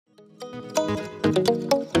And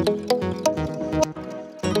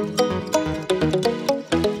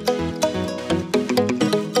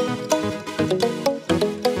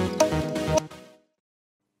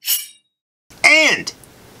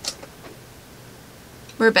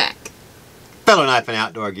we're back. Fellow knife and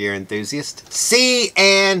outdoor gear enthusiast, C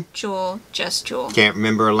and Jewel, just Jewel. Can't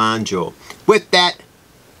remember a line, Jewel. With that,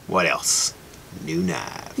 what else? New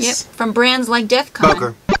knives. Yep, from brands like Defcon,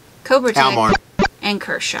 Boker, CobraTec, Mar and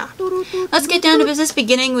Kershaw. Let's get down to business,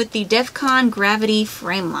 beginning with the Defcon Gravity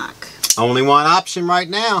Framelock. Only one option right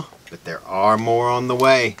now, but there are more on the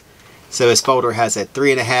way. So this folder has a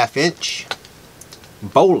 3.5-inch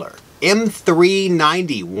Bowler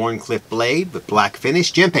M390 Wharncliffe blade with black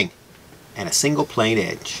finish jimping and a single plain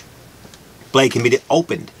edge. Blade can be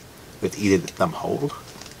opened with either the thumb hold,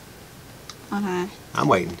 I'm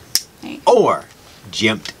waiting, or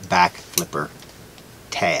jimped back flipper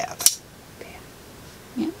tab.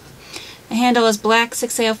 Yeah. The handle is black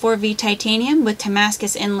 6A04V titanium with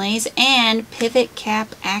timascus inlays and pivot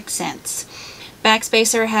cap accents.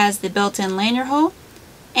 Backspacer has the built-in lanyard hole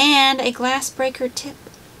and a glass breaker tip.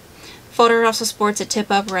 Folder also sports a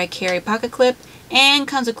tip-up right carry pocket clip and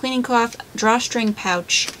comes with cleaning cloth, drawstring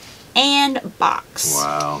pouch, and box.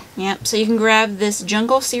 Wow. Yep, so you can grab this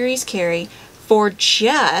Jungle Series carry for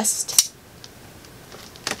just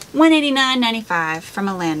 $189.95 from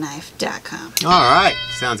alandknife.com. Alright,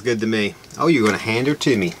 sounds good to me. Oh, you're going to hand her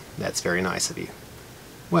to me. That's very nice of you.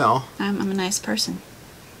 Well, I'm a nice person.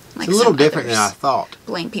 Like it's a little different than I thought.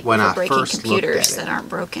 Blame people when for I breaking first computers that aren't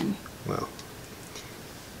broken.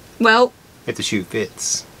 Well, if the shoe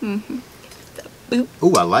fits. Mm-hmm. Boop.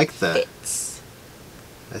 Ooh, I like the... Fits.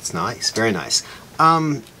 That's nice. Very nice.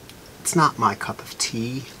 It's not my cup of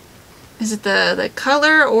tea. Is it the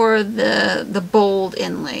color or the bold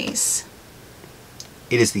inlays?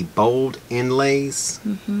 It is the bold inlays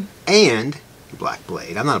and the black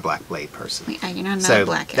blade. I'm not a black blade person. Wait, you're not so a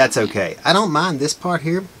blackout. That's okay. I don't mind this part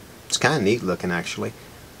here. It's kind of neat looking, actually.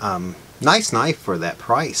 Nice knife for that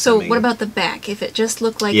price. So I mean, what about the back? If it just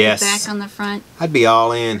looked like yes, the back on the front? I'd be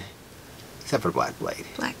all in, except for black blade.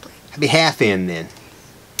 Black blade. I'd be half in then.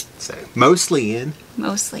 So, mostly in.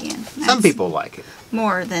 Mostly in. Some people like it.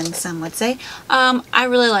 More than some would say. I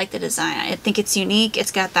really like the design. I think it's unique.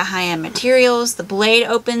 It's got the high-end materials. The blade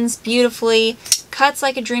opens beautifully. Cuts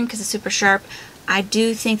like a dream because it's super sharp. I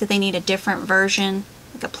do think that they need a different version,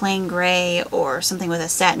 like a plain gray or something with a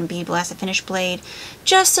satin bead blasted finish blade,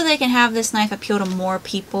 just so they can have this knife appeal to more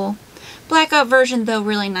people. Blackout version, though,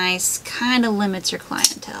 really nice, kind of limits your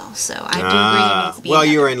clientele. So I do agree there needs to be well,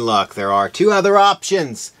 another. you're in luck. There are two other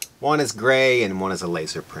options. One is gray and one is a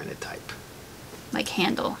laser printed type. Like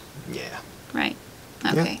handle. Yeah. Right.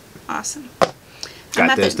 Okay. Yep. Awesome.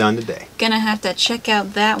 Got those done today. Gonna have to check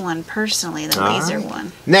out that one personally, the laser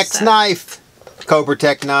one. Next knife.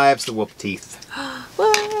 CobraTec knives, the Wolfteeth.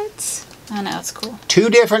 What? I know, it's cool. Two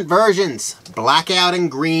different versions. Blackout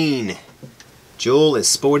and green. Jewel is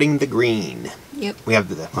sporting the green. Yep. We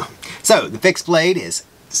have so the fixed blade is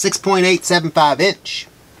 6.875 inch.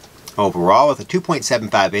 Overall with a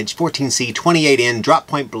 2.75 inch 14C 28N drop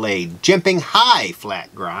point blade, jimping high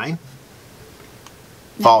flat grind,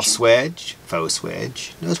 false wedge, faux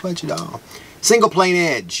wedge, no swedge at all, single plain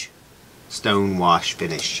edge, stone wash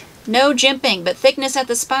finish. No jimping, but thickness at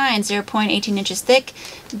the spine, 0.18 inches thick.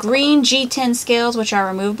 Green G10 scales, which are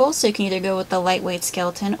removable, so you can either go with the lightweight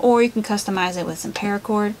skeleton or you can customize it with some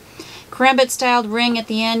paracord. Karambit styled ring at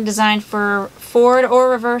the end, designed for forward or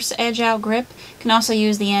reverse edge out grip. Can also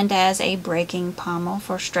use the end as a breaking pommel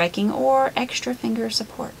for striking or extra finger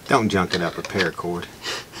support. Don't junk it up with paracord.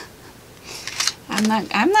 I'm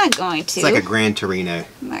not going to. It's like a Gran Torino.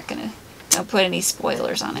 I'm not gonna put any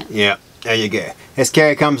spoilers on it. Yep, there you go. This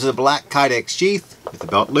carry comes with a black Kydex sheath with a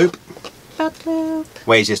belt loop. Belt loop.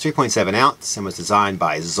 Weighs just 3.7 ounce and was designed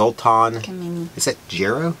by Zoltan. Kamini. Is that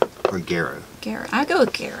Gero or Gero? Gero. I'll go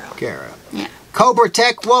with Gero. Gero. Yeah.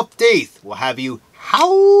 CobraTec Wolfteeth will have you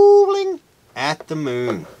howling at the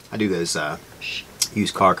moon. I do those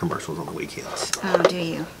used car commercials on the weekends. Oh, do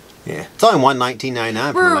you? Yeah. It's only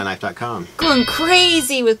 $119.99 from alandknife.com. Going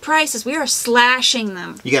crazy with prices. We are slashing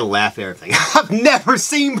them. You gotta laugh at everything. I've never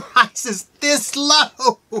seen prices this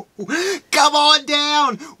low. Come on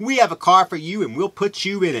down. We have a car for you and we'll put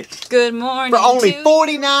you in it. Good morning. For only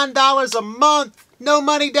 $49 a month. No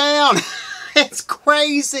money down. It's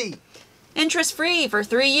crazy. Interest free for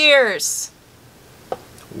 3 years.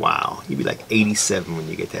 Wow. You'd be like 87 when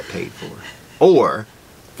you get that paid for. Or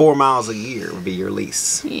 4 miles a year would be your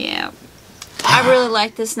lease. Yeah. I really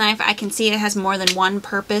like this knife. I can see it has more than one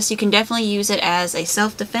purpose. You can definitely use it as a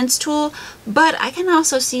self-defense tool, but I can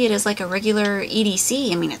also see it as like a regular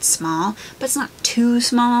EDC. I mean, it's small, but it's not too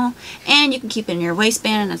small, and you can keep it in your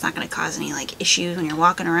waistband, and it's not going to cause any like issues when you're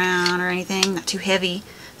walking around or anything. Not too heavy.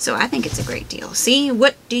 So I think it's a great deal. See,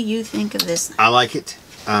 what do you think of this knife? I like it.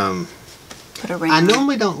 Put a ring I on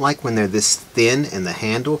normally don't like when they're this thin in the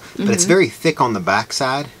handle, but it's very thick on the back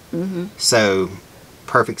side. So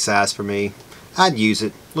perfect size for me. I'd use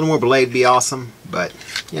it. A little more blade would be awesome, but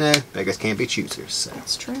you know, beggars can't be choosers. So.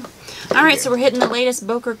 That's true. All right, so we're hitting the latest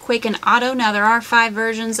Boker Kwaiken Auto. Now there are 5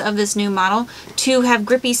 versions of this new model. 2 have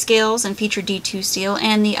grippy scales and feature D2 steel,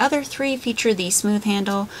 and the other 3 feature the smooth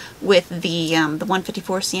handle with the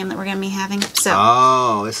 154 cm that we're going to be having. So.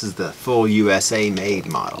 Oh, this is the full USA made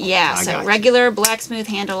model. Yeah, so regular black smooth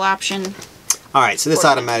handle option. All right, so this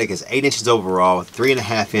automatic is 8 inches overall, with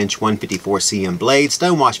 3.5 inch 154 cm blade,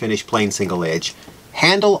 stonewash finish, plain single edge.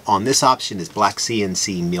 Handle on this option is black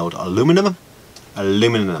CNC milled aluminum,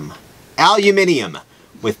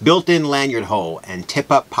 with built-in lanyard hole and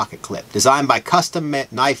tip-up pocket clip, designed by custom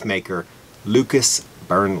knife maker Lucas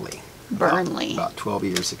Burnley. About 12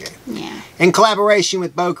 years ago. Yeah. In collaboration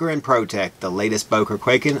with Boker and ProTech, the latest Boker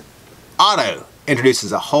Kwaiken Auto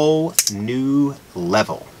introduces a whole new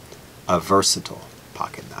level of versatile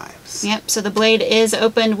pocket knives. Yep, so the blade is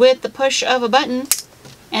opened with the push of a button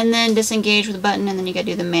and then disengage with a button, and then you gotta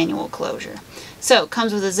do the manual closure. So it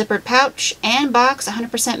comes with a zippered pouch and box,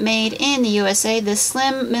 100% made in the USA. This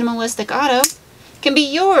slim minimalistic auto can be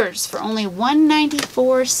yours for only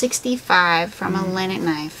 $194.65 from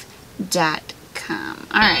AtlanticKnife.com.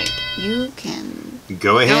 Alright, you can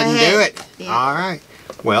go ahead and do it. Yeah. Alright.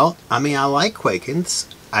 Well, I mean, I like Kwaikens.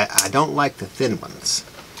 I don't like the thin ones.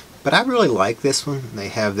 But I really like this one. They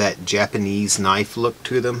have that Japanese knife look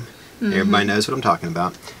to them. Everybody knows what I'm talking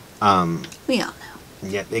about. We all know.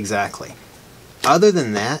 Yep, exactly. Other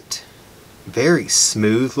than that, very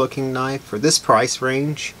smooth looking knife for this price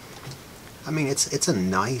range. I mean, it's a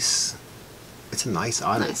nice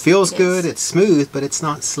auto. It feels good. It's smooth, but it's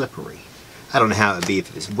not slippery. I don't know how it would be if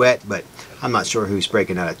it was wet, but I'm not sure who's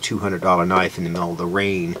breaking out a $200 knife in the middle of the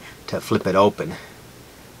rain to flip it open.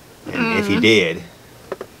 And if you did,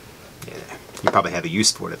 you probably have a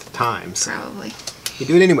use for it at the time. So. Probably. You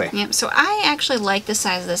do it anyway. Yep, so I actually like the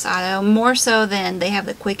size of this auto, more so than they have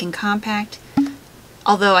the Kwaiken Compact.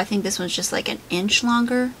 Although I think this one's just like an inch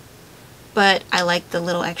longer. But I like the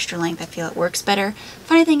little extra length. I feel it works better.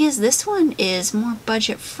 Funny thing is, this one is more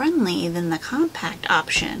budget friendly than the compact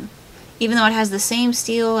option. Even though it has the same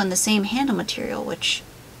steel and the same handle material, which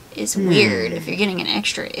is weird. If you're getting an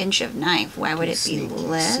extra inch of knife, why would it be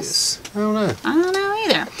less? I don't know. I don't know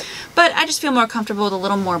either. But I just feel more comfortable with a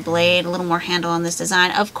little more blade, a little more handle on this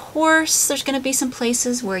design. Of course, there's going to be some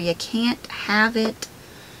places where you can't have it.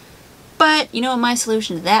 But you know what my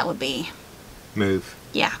solution to that would be? Move.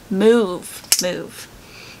 Yeah, move. Move.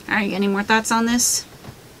 Alright, you got any more thoughts on this?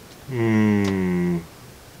 I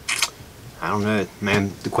don't know.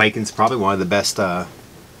 Man, the Kwaiken's probably one of the best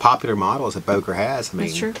popular models that Boker has. I mean,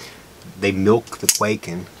 That's true. They milk the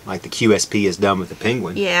Kwaiken like the QSP has done with the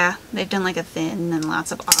Penguin. Yeah, they've done like a thin and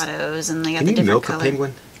lots of autos, and they got the Can you different milk color. a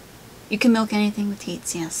Penguin? You can milk anything with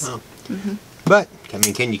heats, yes. Oh. But, I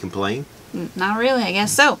mean, can you complain? Not really, I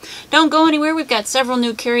guess so. Don't go anywhere. We've got several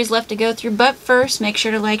new carries left to go through, but first, make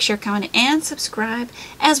sure to like, share, comment, and subscribe,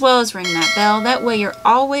 as well as ring that bell. That way you're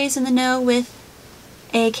always in the know with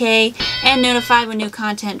AK and notified when new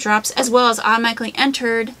content drops, as well as automatically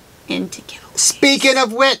entered into giveaways. Speaking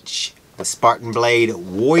of which, the Spartan Blade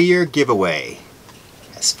Warrior Giveaway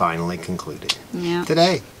has finally concluded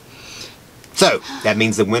today. So, that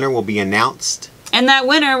means the winner will be announced. And that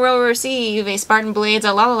winner will receive a Spartan Blades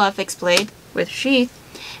Alalala fixed blade with sheath,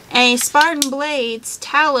 a Spartan Blades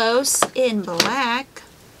Talos in black,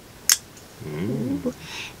 and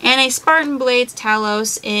a Spartan Blades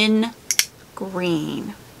Talos in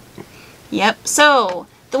green. Yep, so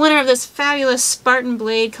the winner of this fabulous Spartan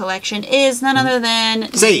Blade collection is none other than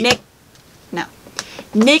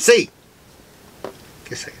Nick. C.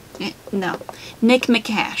 Just a second. No. Nick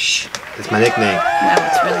McCash. That's my nickname. No,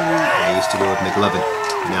 it's really not. I used to go with McLovin.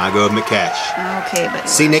 Now I go with McCash. Okay, but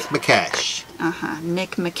See Nick McCash.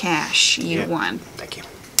 Nick McCash, you won. Thank you.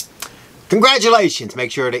 Congratulations.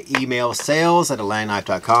 Make sure to email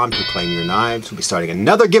sales@atlanticKnife.com to claim your knives. We'll be starting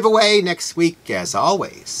another giveaway next week, as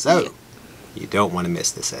always. So, you don't want to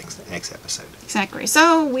miss this next episode. Exactly.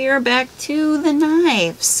 So, we are back to the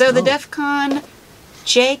knives. So, the Defcon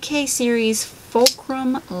JK Series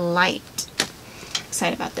Fulcrum Lite.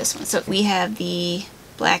 Excited about this one. So, we have the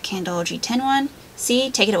black handle G10 one,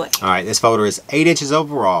 C, take it away. All right, this folder is 8 inches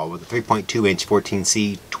overall with a 3.2 inch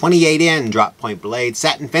 14C 28N drop point blade,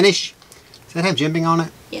 satin finish. Does that have jimping on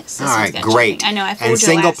it? Yes. All right, great. Jimping. I know, I fooled and you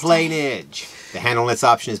single last plain time. edge. The handle on this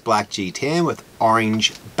option is black G10 with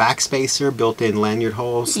orange backspacer, built-in lanyard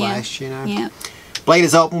hole slash, you know. Yeah. Blade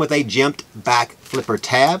is open with a jimped back flipper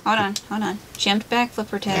tab. Hold on. Jimped back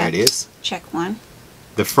flipper tab. There it is. Check one.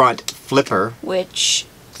 The front flipper. Which,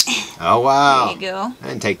 Oh, wow. there you go. That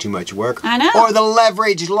didn't take too much work. I know. Or the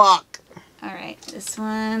leverage lock. All right, this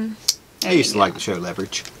one. I used to like to show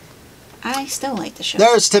leverage. I still like the show.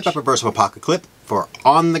 There's tip-up reversible pocket clip for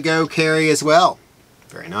on-the-go carry as well.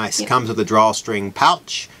 Very nice. Yep. Comes with a drawstring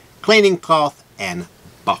pouch, cleaning cloth, and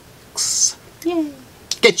box. Yay.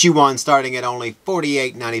 Get you one starting at only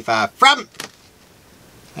 $48.95 from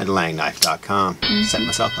langlangknife.com. Set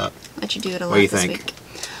myself up. Let you do it a lot What do you this think? week.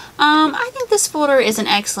 I think this folder is an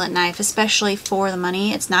excellent knife, especially for the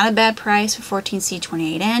money. It's not a bad price for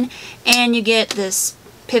 14C28N, and you get this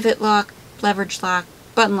pivot lock, leverage lock,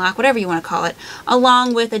 button lock, whatever you want to call it,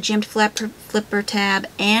 along with a jimped flipper tab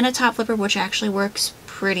and a top flipper, which actually works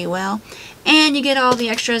pretty well. And you get all the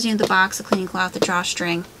extras, you know, the box, the cleaning cloth, the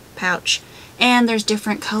drawstring, pouch, and there's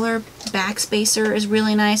different color. Backspacer is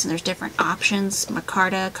really nice, and there's different options,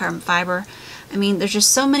 micarta, carbon fiber. I mean, there's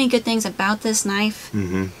just so many good things about this knife.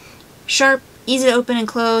 Mm-hmm. Sharp, easy to open and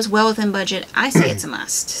close, well within budget. I say it's a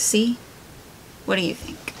must. See? What do you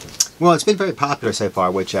think? Well, it's been very popular so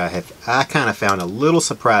far, which I kind of found a little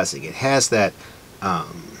surprising. It has that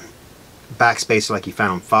backspacer like you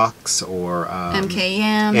found on Fox or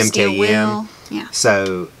MKM, steel wheel. Yeah.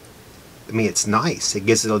 So, I mean, it's nice. It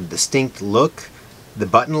gives it a distinct look. The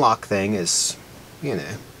button lock thing is, you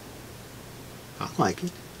know, I like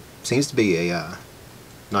it. Seems to be a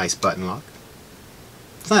nice button lock.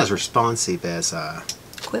 It's not as responsive as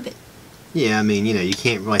Quibbit. yeah, I mean, you know, you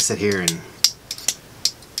can't really sit here and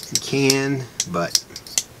you can, but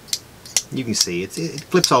you can see it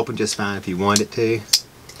flips open just fine if you want it to.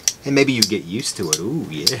 And maybe you get used to it. Ooh,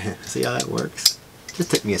 yeah. See how that works?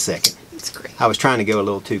 Just took me a second. It's great. I was trying to go a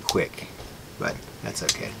little too quick, but that's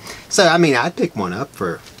okay. So, I mean, I'd pick one up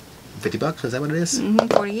for $50. Is that what it is?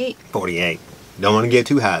 48. 48. Don't want to get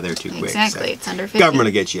too high there too quick. Exactly. So It's under 50. government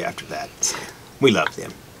will get you after that. So we love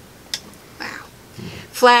them. Wow.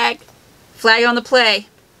 Flag on the play.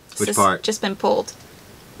 Which part? Just been pulled.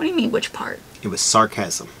 What do you mean, which part? It was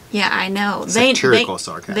sarcasm. Yeah, I know. Satirical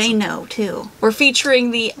sarcasm. They know, too. We're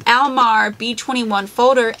featuring the Almar B21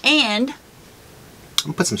 folder and I'm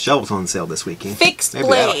going to put some shovels on sale this weekend. Fixed Maybe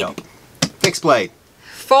that'll blade. help. Fixed blade.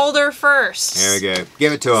 Folder first. There we go.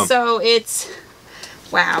 Give it to them. So it's...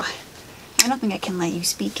 Wow. I don't think I can let you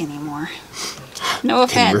speak anymore. No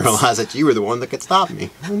offense. Didn't realize that you were the one that could stop me.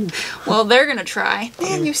 Well, they're going to try.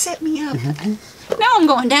 Man, you set me up. Now I'm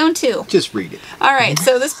going down, too. Just read it. All right,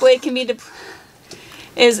 so this blade can be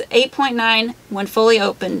is 8.9 when fully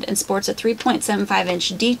opened and sports a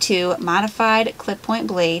 3.75-inch D2 modified clip point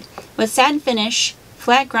blade with satin finish,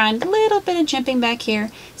 flat grind, a little bit of jimping back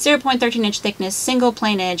here, 0.13-inch thickness, single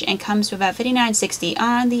plain edge, and comes to about 59/60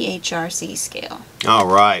 on the HRC scale. All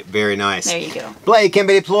right, very nice. There you go. Blade can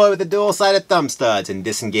be deployed with the dual-sided thumb studs and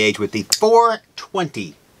disengaged with the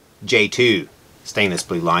 420 J2 stainless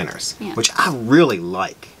blue liners, Yeah. which I really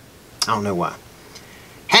like. I don't know why.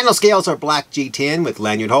 Handle scales are black G10 with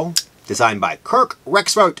lanyard hole, designed by Kirk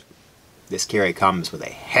Rexroth. This carry comes with a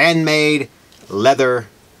handmade leather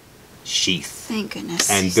sheath Thank goodness.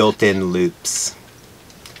 and built-in loops.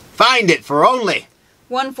 Find it for only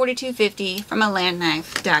 $142.50 from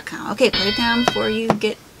landknife.com. Okay, put it down before you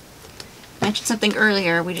mentioned something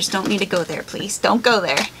earlier. We just don't need to go there, please. Don't go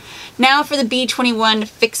there. Now for the B21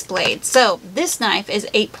 fixed blade. So this knife is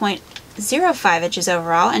 8.05 inches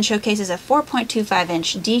overall and showcases a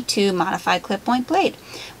 4.25-inch D2 modified clip point blade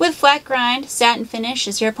with flat grind, satin finish,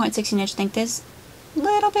 a 0.16-inch thickness,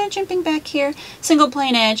 little bit of jimping back here, single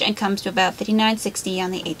plain edge, and comes to about 59/60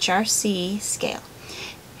 on the HRC scale.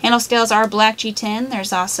 Handle scales are black G10.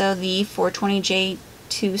 There's also the 420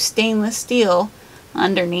 J2 stainless steel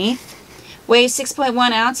underneath. Weighs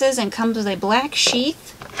 6.1 ounces and comes with a black sheath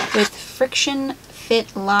with friction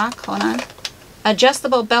fit lock, hold on,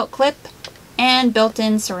 adjustable belt clip, and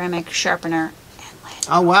built-in ceramic sharpener and lead.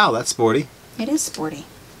 Oh wow, that's sporty. It is sporty.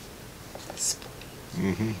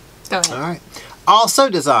 Mm-hmm. Go ahead. All right. Also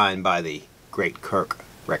designed by the great Kirk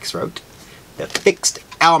Rexroth, the fixed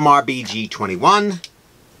Almar BG21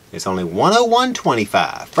 is only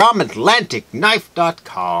 $101.25 from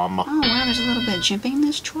AtlanticKnife.com. Oh wow, there's a little bit of jimping in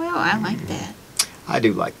this choil. I like that. I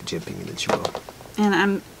do like the jimping in the choil.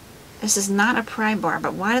 And this is not a pry bar,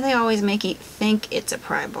 but why do they always make you think it's a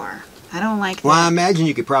pry bar? I don't like that. Well, I imagine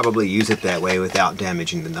you could probably use it that way without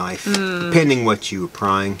damaging the knife, depending what you were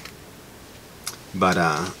prying. But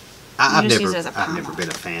I've never been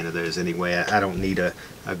a fan of those anyway. I don't need a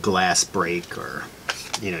glass break or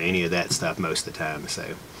any of that stuff most of the time. So,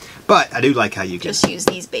 but I do like how you can just use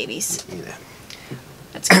these babies.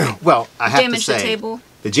 That's great. Well, I have Damage to say, the table.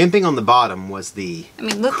 The jimping on the bottom was the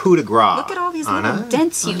coup de grace. Look at all these little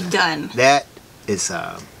dents you've done. That is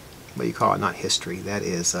what do you call it? Not history. That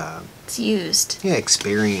is it's used. Yeah,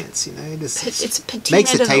 experience. It just it's patina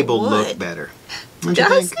makes the table wood. look better.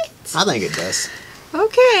 Does it? I think it does.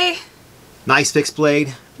 Okay. Nice fixed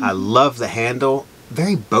blade. I love the handle.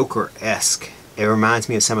 Very Boker-esque. It reminds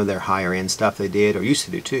me of some of their higher end stuff they did or used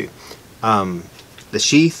to do too. The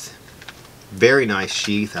sheath, very nice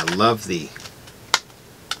sheath. I love the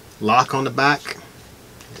lock on the back.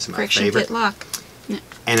 It's my Friction favorite. fit lock. Yeah.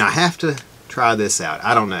 And I have to try this out.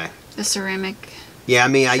 I don't know. The ceramic. Yeah, I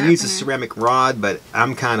mean, I use a sharpener. ceramic rod, but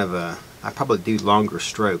I'm kind of I probably do longer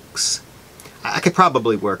strokes. I could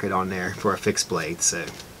probably work it on there for a fixed blade, so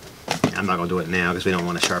I'm not going to do it now because we don't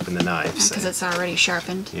want to sharpen the knife. Because it's already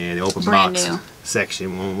sharpened. Yeah, the open Brand box new.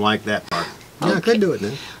 section won't like that part. Yeah, Okay. I could do it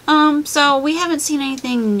then. So we haven't seen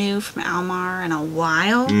anything new from Almar in a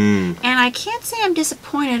while. And I can't say I'm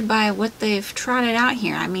disappointed by what they've trotted out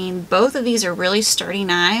here. I mean, both of these are really sturdy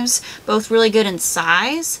knives, both really good in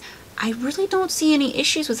size. I really don't see any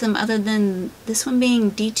issues with them other than this one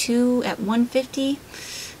being D2 at 150.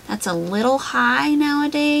 That's a little high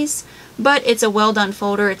nowadays, but it's a well done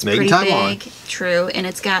folder. It's Making pretty time big, true, and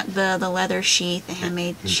it's got the leather sheath, the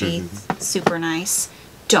handmade sheath, super nice.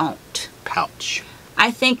 Don't. Pouch. I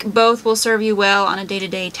think both will serve you well on a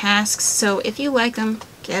day-to-day tasks. So if you like them,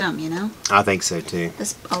 get them. I think so too.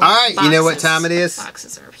 All right, you know what time it is?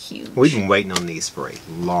 Boxes are huge. We've been waiting on these for a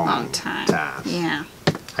long time. Yeah.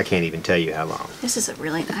 I can't even tell you how long. This is a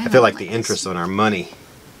really nice. I feel like the interest on our money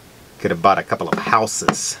could have bought a couple of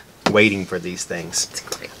houses waiting for these things. It's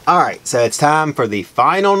great. Alright, so it's time for the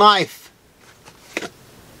final knife.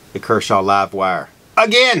 The Kershaw Livewire.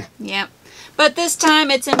 Again! Yep. But this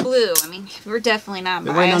time it's in blue. I mean, we're definitely not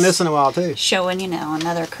Been waiting on biased. this in a while too. Showing,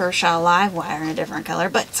 another Kershaw Livewire in a different color,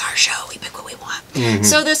 but it's our show. We pick what we want.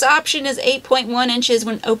 So this option is 8.1 inches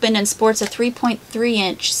when opened and sports a 3.3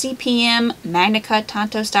 inch CPM MagnaCut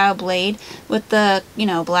Tanto style blade with the,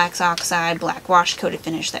 black oxide, black wash coated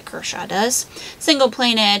finish that Kershaw does. Single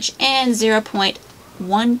plane edge and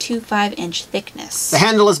 0.125 inch thickness. The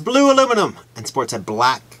handle is blue aluminum and sports a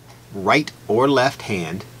black right or left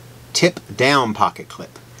hand tip down pocket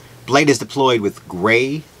clip. Blade is deployed with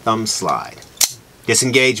gray thumb slide.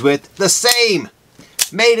 Disengage with the same.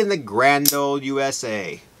 Made in the grand old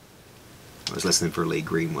USA. I was listening for Lee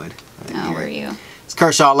Greenwood. Oh, were you? This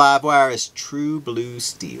Kershaw Livewire is true blue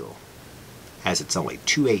steel. As it's only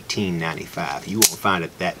 $218.95. You won't find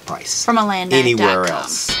it that price From Alandite.com. anywhere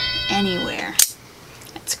else. Anywhere.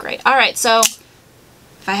 That's great. All right, so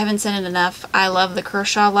if I haven't said it enough, I love the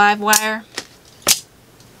Kershaw Livewire.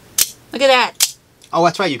 Look at that. Oh,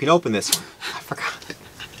 that's right. You can open this one. I forgot.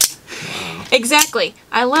 Exactly.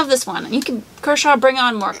 I love this one. You can, Kershaw, bring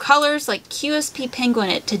on more colors, like QSP Penguin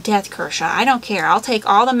it to death, Kershaw. I don't care. I'll take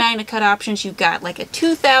all the MagnaCut options you've got, like a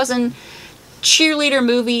 2000 cheerleader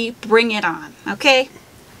movie. Bring it on. Okay?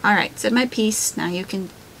 All right. Said my piece. Now you can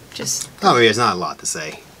just... Oh, there's not a lot to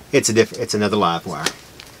say. It's another Livewire.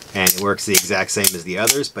 And it works the exact same as the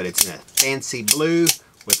others, but it's in a fancy blue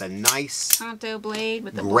with a nice Tanto blade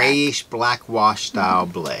with the grayish black wash style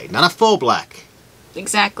blade. Not a full black.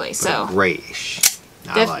 Exactly. So grayish.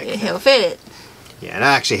 I like that. He'll fit it. Yeah, and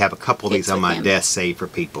I actually have a couple of these Fits on with my him. desk saved for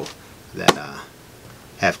people that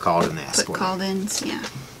have called and asked Put for them. call-ins. Yeah.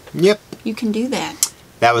 Yep. You can do that.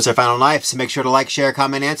 That was our final knife, so make sure to like, share,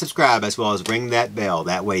 comment, and subscribe, as well as ring that bell.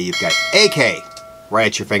 That way you've got AK right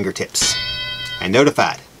at your fingertips and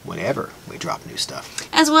notified whenever we drop new stuff.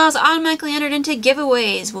 As well as automatically entered into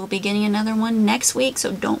giveaways. We'll be getting another one next week,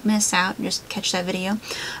 so don't miss out and just catch that video.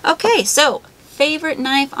 Okay, so favorite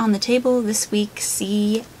knife on the table this week,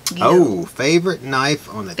 C. Go. Oh, favorite knife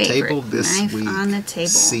on the Favorite table this knife week. on the table.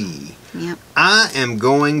 C. Yep. I am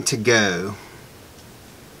going to go...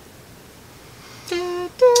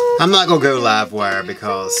 I'm not going to go Livewire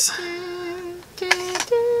because I'm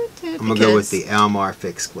going to go with the Almar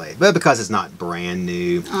fixed blade. But because it's not brand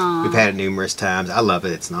new. Aww. We've had it numerous times. I love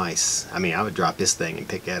it. It's nice. I mean, I would drop this thing and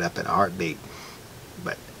pick that up in a heartbeat.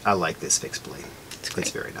 But I like this fixed blade.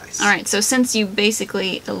 It's very nice. All right, so since you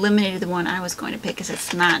basically eliminated the one I was going to pick because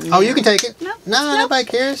it's not new. Oh, you can take it. No, No, nobody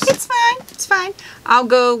cares. It's fine. It's fine. I'll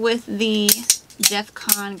go with the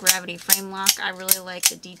Defcon Gravity Framelock. I really like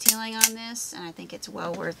the detailing on this, and I think it's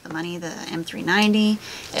well worth the money. The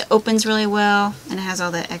M390. It opens really well, and it has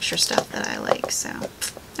all the extra stuff that I like. So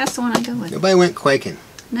that's the one I go with. Nobody went Kwaiken.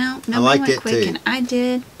 No, I nobody liked went it Kwaiken. too. I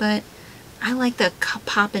did, but I like the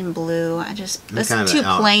poppin' blue. That's kind of too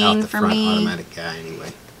plain out the for front me. automatic guy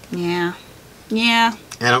anyway. Yeah, yeah.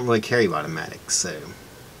 I don't really carry automatics, so.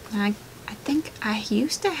 I think I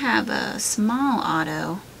used to have a small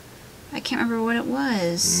auto. I can't remember what it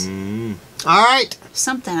was. All right.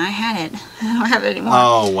 Something. I had it. I don't have it anymore.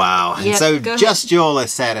 Oh, wow. Yep, And so go just Joel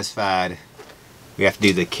is satisfied. We have to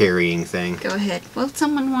do the carrying thing. Go ahead. Well,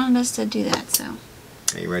 someone wanted us to do that, so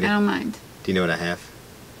Are you ready? I don't mind. Do you know what I have?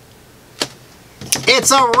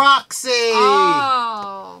 It's a Roxy!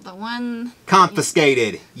 Oh, the one...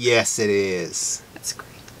 Confiscated. Yes, it is. That's great.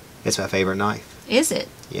 It's my favorite knife. Is it?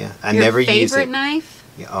 Yeah, I Your never use it. favorite knife?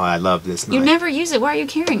 Yeah, oh, I love this knife. You never use it. Why are you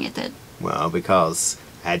carrying it then? Well, because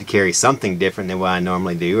I had to carry something different than what I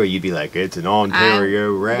normally do, or you'd be like, it's an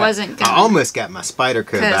Ontario rat. Wasn't gonna. I almost got my spider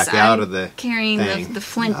coat back out of the carrying thing. the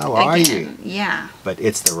flint Oh, again. are you? Yeah. But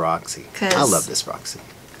it's the Roxy. I love this Roxy.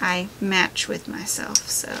 I match with myself,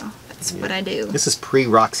 so that's what I do. This is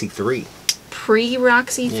pre-Roxy 3.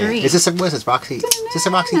 Pre-Roxy 3. Is this what is this, Roxy? Is this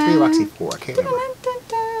a Roxy 3 or Roxy 4? I can't remember.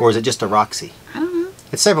 Or is it just a Roxy? I don't know.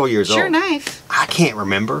 It's several years old. Sure knife. I can't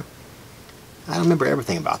remember. I don't remember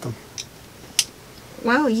everything about them.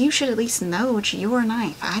 Well, you should at least know it's your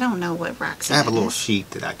knife. I don't know what Roxy I have a is. little sheet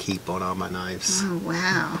that I keep on all my knives. Oh,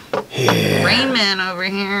 wow. Yeah. Rain Man over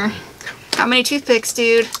here. How many toothpicks,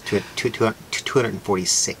 dude?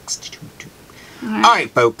 246. All right,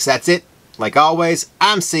 folks, that's it. Like always,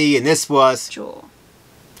 I'm C, and this was Joel.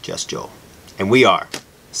 Just Joel. And we are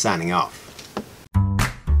signing off.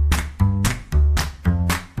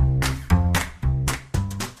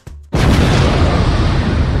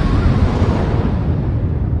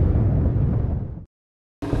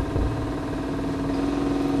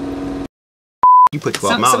 You put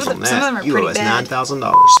 12 miles on that. Some of them are you owe us pretty bad.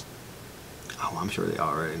 $9,000. Oh, I'm sure they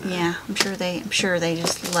already know. Yeah, I'm sure they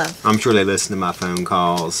just love. I'm sure they listen to my phone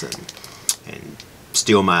calls and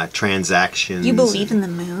steal my transactions. You believe in the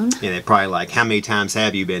moon? Yeah, they're probably like, how many times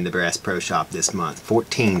have you been to Brass Pro Shop this month?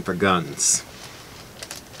 14 for guns.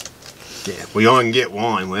 Yeah, well, you only can get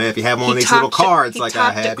one. Well, if you have one of these little cards like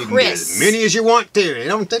I have, you can get as many as you want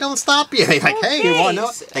to. They don't stop you. They're like, hey, you want to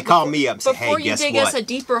know? They call me up and say, hey, guess what? Before you dig us a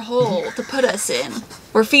deeper hole to put us in,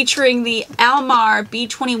 we're featuring the Almar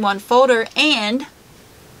B21 folder and... I'm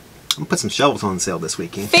going to put some shovels on sale this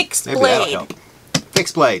weekend. Fixed Maybe that'll blade. help.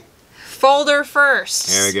 Fixed blade. Folder first.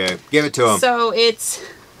 There we go. Give it to them. So it's...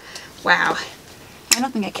 Wow. I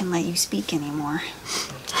don't think I can let you speak anymore.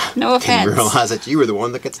 No offense. Didn't realize that you were the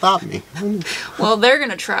one that could stop me. Well, they're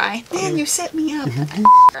going to try. Man, you set me up.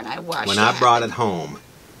 And I watched When I brought it home,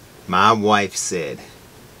 my wife said,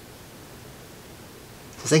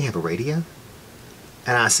 does this thing have a radio?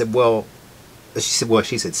 And I said, well,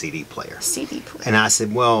 she said CD player. CD player. And I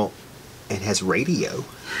said, well, it has radio.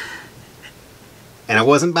 And I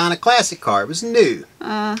wasn't buying a classic car, it was new.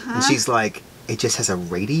 And she's like, it just has a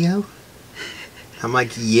radio? I'm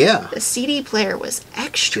like, yeah. The CD player was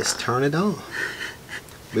extra. Just turn it on.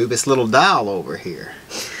 Move this little dial over here.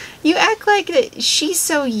 You act like that she's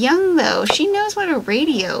so young, though. She knows what a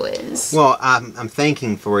radio is. Well, I'm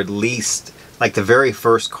thinking for at least, like the very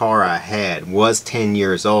first car I had was 10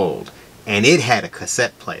 years old, and it had a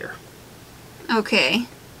cassette player. Okay.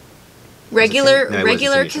 Regular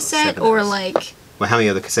cassette cassette or like... Well, how many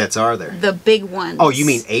other cassettes are there? The big ones. Oh, you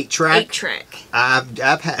mean 8-track? 8-track. I've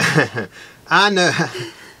had... I know.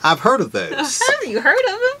 I've heard of those. Have you heard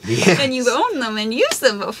of them? Yes. And you've owned them and used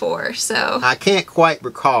them before, so... I can't quite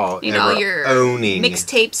recall your owning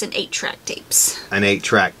mixtapes and 8-track tapes. an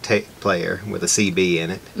 8-track tape player with a CB in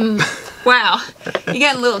it. Wow. You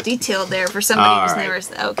got a little detailed there for somebody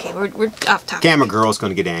who's never... Okay, we're off topic. Camera girl's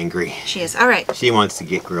going to get angry. She is. All right. She wants to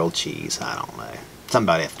get grilled cheese. I don't know. Something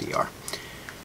about FDR.